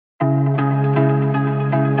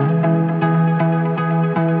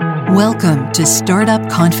Welcome to Startup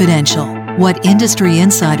Confidential, what industry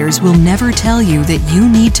insiders will never tell you that you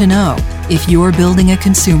need to know if you're building a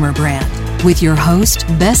consumer brand. With your host,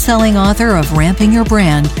 best-selling author of Ramping Your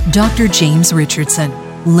Brand, Dr. James Richardson.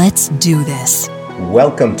 Let's do this.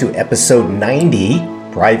 Welcome to episode 90,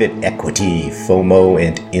 Private Equity, FOMO,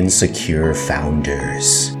 and Insecure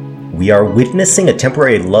Founders. We are witnessing a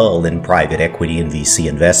temporary lull in private equity and VC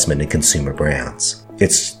investment in consumer brands.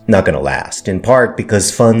 It's not going to last, in part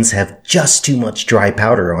because funds have just too much dry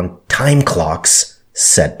powder on time clocks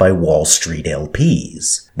set by Wall Street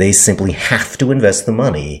LPs. They simply have to invest the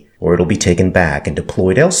money or it'll be taken back and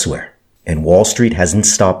deployed elsewhere. And Wall Street hasn't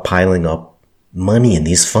stopped piling up money in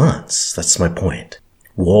these funds. That's my point.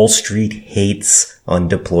 Wall Street hates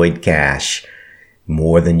undeployed cash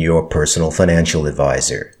more than your personal financial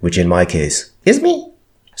advisor, which in my case is me.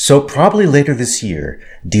 So probably later this year,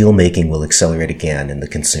 deal making will accelerate again in the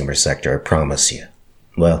consumer sector, I promise you.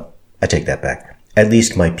 Well, I take that back. At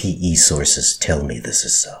least my PE sources tell me this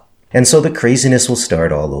is so. And so the craziness will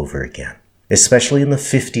start all over again, especially in the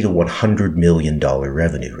 $50 to $100 million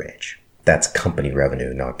revenue range. That's company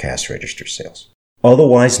revenue, not cash register sales.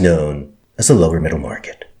 Otherwise known as the lower middle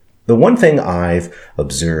market. The one thing I've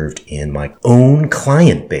observed in my own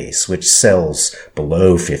client base, which sells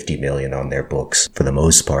below 50 million on their books for the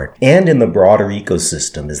most part, and in the broader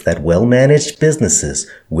ecosystem, is that well-managed businesses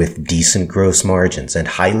with decent gross margins and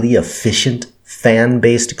highly efficient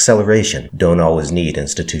fan-based acceleration don't always need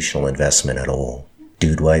institutional investment at all.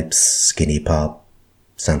 Dude wipes, skinny pop,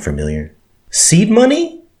 sound familiar? Seed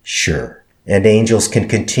money? Sure. And angels can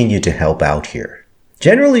continue to help out here.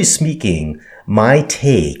 Generally speaking, my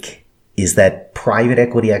take is that private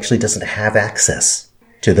equity actually doesn't have access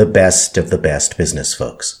to the best of the best business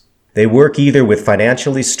folks. They work either with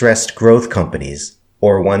financially stressed growth companies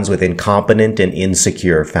or ones with incompetent and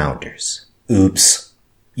insecure founders. Oops.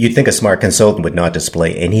 You'd think a smart consultant would not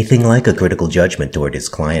display anything like a critical judgment toward his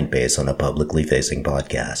client base on a publicly facing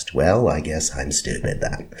podcast. Well, I guess I'm stupid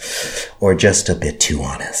then. Or just a bit too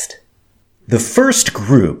honest. The first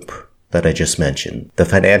group that I just mentioned, the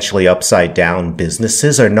financially upside down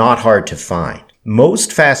businesses, are not hard to find.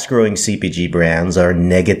 Most fast-growing CPG brands are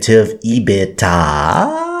negative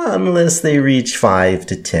EBITDA unless they reach 5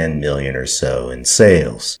 to 10 million or so in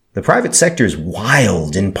sales. The private sector is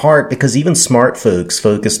wild in part because even smart folks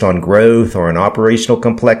focused on growth or on operational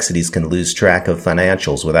complexities can lose track of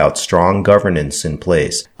financials without strong governance in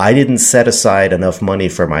place. I didn't set aside enough money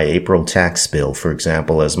for my April tax bill, for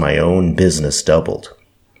example, as my own business doubled.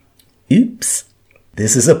 Oops.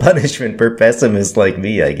 This is a punishment for pessimists like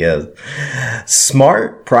me, I guess.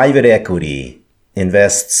 Smart private equity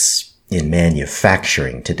invests in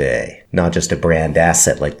manufacturing today, not just a brand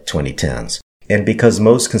asset like the 2010s. And because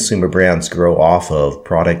most consumer brands grow off of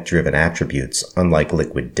product-driven attributes, unlike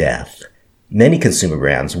liquid death, many consumer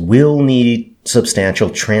brands will need substantial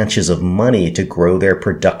tranches of money to grow their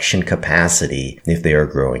production capacity if they are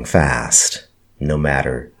growing fast, no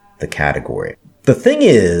matter the category. The thing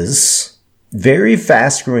is, very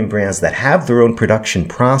fast-growing brands that have their own production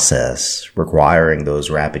process requiring those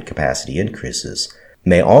rapid capacity increases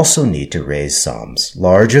may also need to raise sums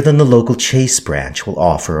larger than the local Chase branch will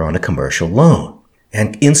offer on a commercial loan.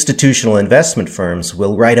 And institutional investment firms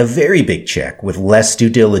will write a very big check with less due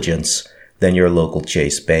diligence than your local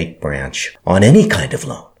Chase bank branch on any kind of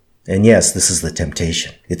loan. And yes, this is the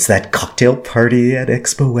temptation. It's that cocktail party at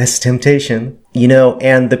Expo West temptation.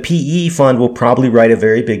 And the PE fund will probably write a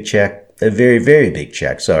very, very big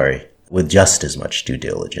check, with just as much due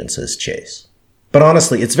diligence as Chase. But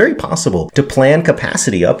honestly, it's very possible to plan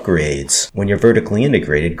capacity upgrades when you're vertically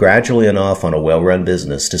integrated gradually enough on a well-run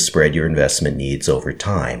business to spread your investment needs over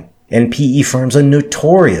time. And PE firms are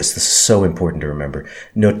notorious, this is so important to remember,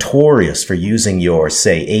 notorious for using your,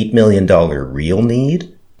 say, $8 million real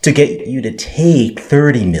need to get you to take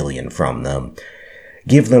 $30 million from them,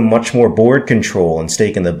 give them much more board control and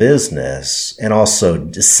stake in the business, and also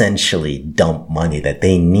essentially dump money that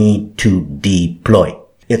they need to deploy.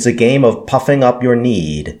 It's a game of puffing up your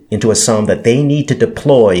need into a sum that they need to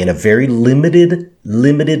deploy in a very limited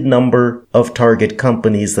number of target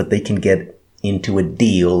companies that they can get into a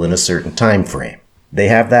deal in a certain time frame. They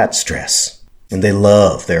have that stress, and they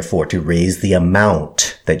love, therefore, to raise the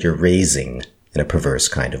amount that you're raising in a perverse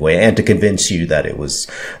kind of way, and to convince you that it was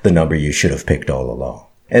the number you should have picked all along.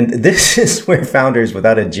 And this is where founders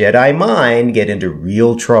without a Jedi mind get into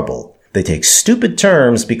real trouble. They take stupid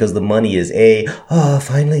terms because the money is A,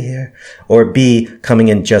 finally here, or B, coming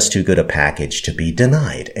in just too good a package to be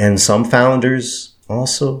denied. And some founders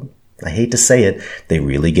also, I hate to say it, they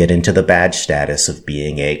really get into the badge status of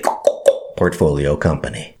being a portfolio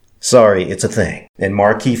company. Sorry, it's a thing. And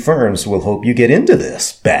marquee firms will hope you get into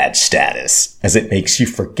this badge status, as it makes you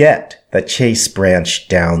forget that Chase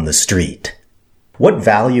branched down the street. What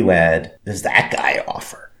value add does that guy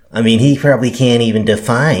offer? I mean, he probably can't even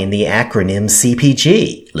define the acronym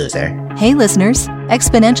CPG, loser. Hey listeners,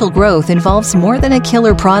 exponential growth involves more than a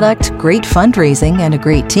killer product, great fundraising, and a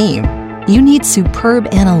great team. You need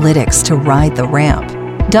superb analytics to ride the ramp.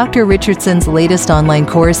 Dr. Richardson's latest online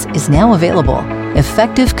course is now available,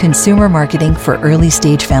 Effective Consumer Marketing for Early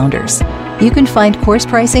Stage Founders. You can find course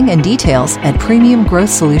pricing and details at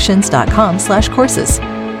premiumgrowthsolutions.com/courses.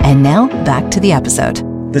 And now, back to the episode.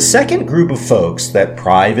 The second group of folks that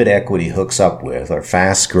private equity hooks up with are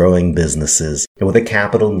fast-growing businesses with a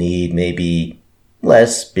capital need maybe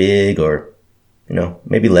less big or,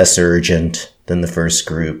 maybe less urgent than the first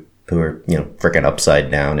group who are, freaking upside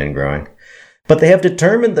down and growing. But they have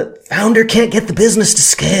determined that founder can't get the business to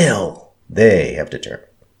scale. They have determined.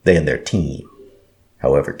 They and their team,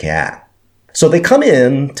 however, can. So they come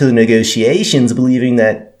in to the negotiations believing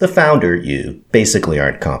that the founder, you, basically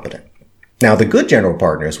aren't competent. Now, the good general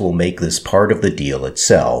partners will make this part of the deal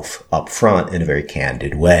itself up front in a very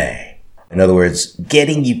candid way. In other words,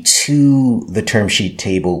 getting you to the term sheet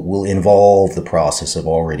table will involve the process of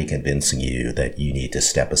already convincing you that you need to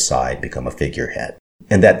step aside, become a figurehead,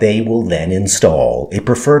 and that they will then install a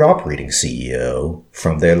preferred operating CEO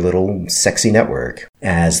from their little sexy network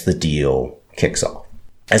as the deal kicks off,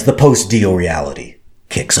 as the post-deal reality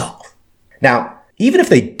kicks off. Now, even if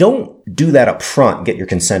they don't do that up front, get your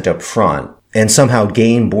consent up front, and somehow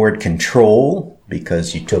gain board control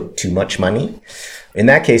because you took too much money, in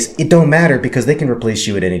that case, it don't matter because they can replace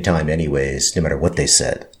you at any time anyways, no matter what they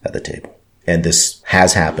said at the table. And this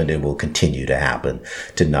has happened and will continue to happen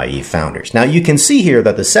to naive founders. Now, you can see here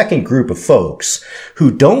that the second group of folks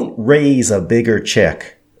who don't raise a bigger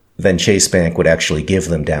check than Chase Bank would actually give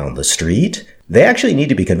them down the street, they actually need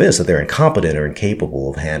to be convinced that they're incompetent or incapable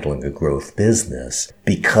of handling a growth business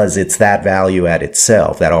because it's that value add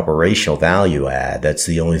itself, that operational value add, that's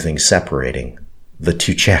the only thing separating the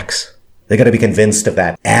two checks. They got to be convinced of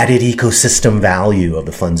that added ecosystem value of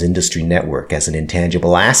the funds industry network as an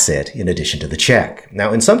intangible asset in addition to the check.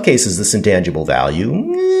 Now, in some cases, this intangible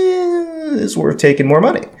value is worth taking more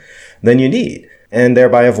money than you need, and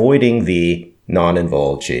thereby avoiding the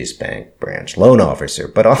non-involved Chase Bank branch loan officer.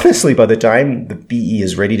 But honestly, by the time the PE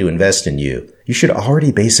is ready to invest in you, you should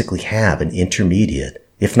already basically have an intermediate,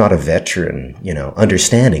 if not a veteran,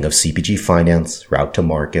 understanding of CPG finance, route to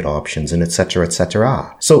market options, and et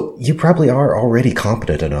cetera. So you probably are already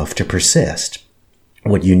competent enough to persist.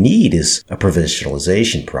 What you need is a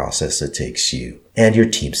professionalization process that takes you and your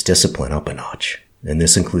team's discipline up a notch. And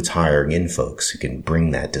this includes hiring in folks who can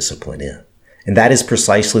bring that discipline in. And that is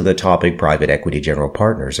precisely the topic private equity general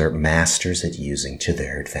partners are masters at using to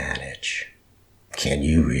their advantage. Can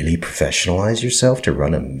you really professionalize yourself to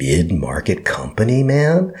run a mid-market company,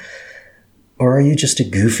 man? Or are you just a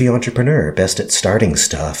goofy entrepreneur, best at starting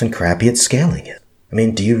stuff and crappy at scaling it? I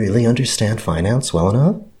mean, do you really understand finance well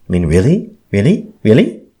enough? I mean, really?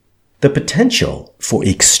 The potential for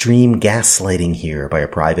extreme gaslighting here by a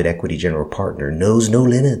private equity general partner knows no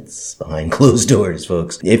limits behind closed doors,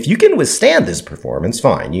 folks. If you can withstand this performance,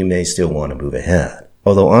 fine, you may still want to move ahead.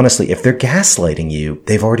 Although honestly, if they're gaslighting you,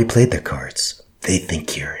 they've already played their cards. They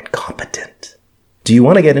think you're incompetent. Do you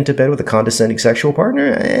want to get into bed with a condescending sexual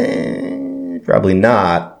partner? Probably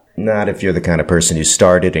not. Not if you're the kind of person who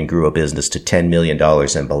started and grew a business to $10 million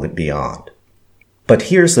and beyond. But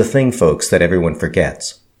here's the thing, folks, that everyone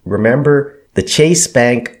forgets. Remember the Chase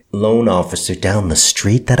Bank loan officer down the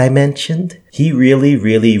street that I mentioned? He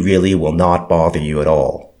really will not bother you at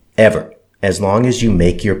all. Ever. As long as you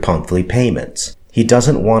make your monthly payments. He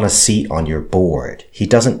doesn't want a seat on your board. He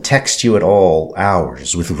doesn't text you at all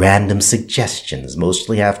hours with random suggestions,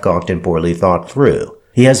 mostly half-cocked and poorly thought through.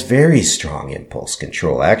 He has very strong impulse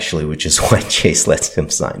control, actually, which is why Chase lets him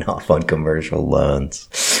sign off on commercial loans.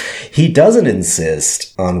 He doesn't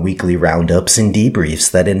insist on weekly roundups and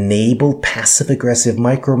debriefs that enable passive-aggressive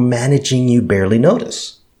micromanaging you barely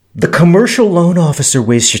notice. The commercial loan officer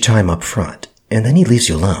wastes your time up front, and then he leaves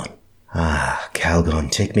you alone.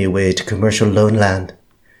 Calgon, take me away to commercial loan land.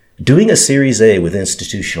 Doing a Series A with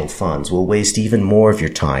institutional funds will waste even more of your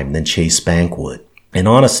time than Chase Bank would. And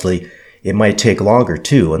honestly, it might take longer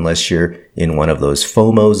too, unless you're in one of those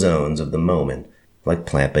FOMO zones of the moment, like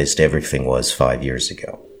plant-based everything was 5 years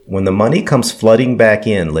ago. When the money comes flooding back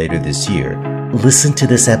in later this year, listen to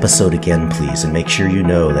this episode again, please, and make sure you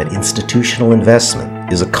know that institutional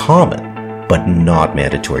investment is a common but not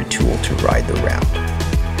mandatory tool to ride the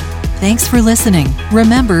route. Thanks for listening.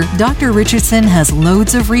 Remember, Dr. Richardson has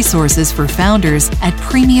loads of resources for founders at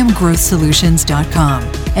premiumgrowthsolutions.com.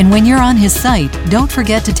 And when you're on his site, don't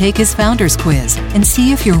forget to take his founders quiz and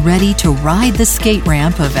see if you're ready to ride the skate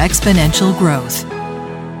ramp of exponential growth.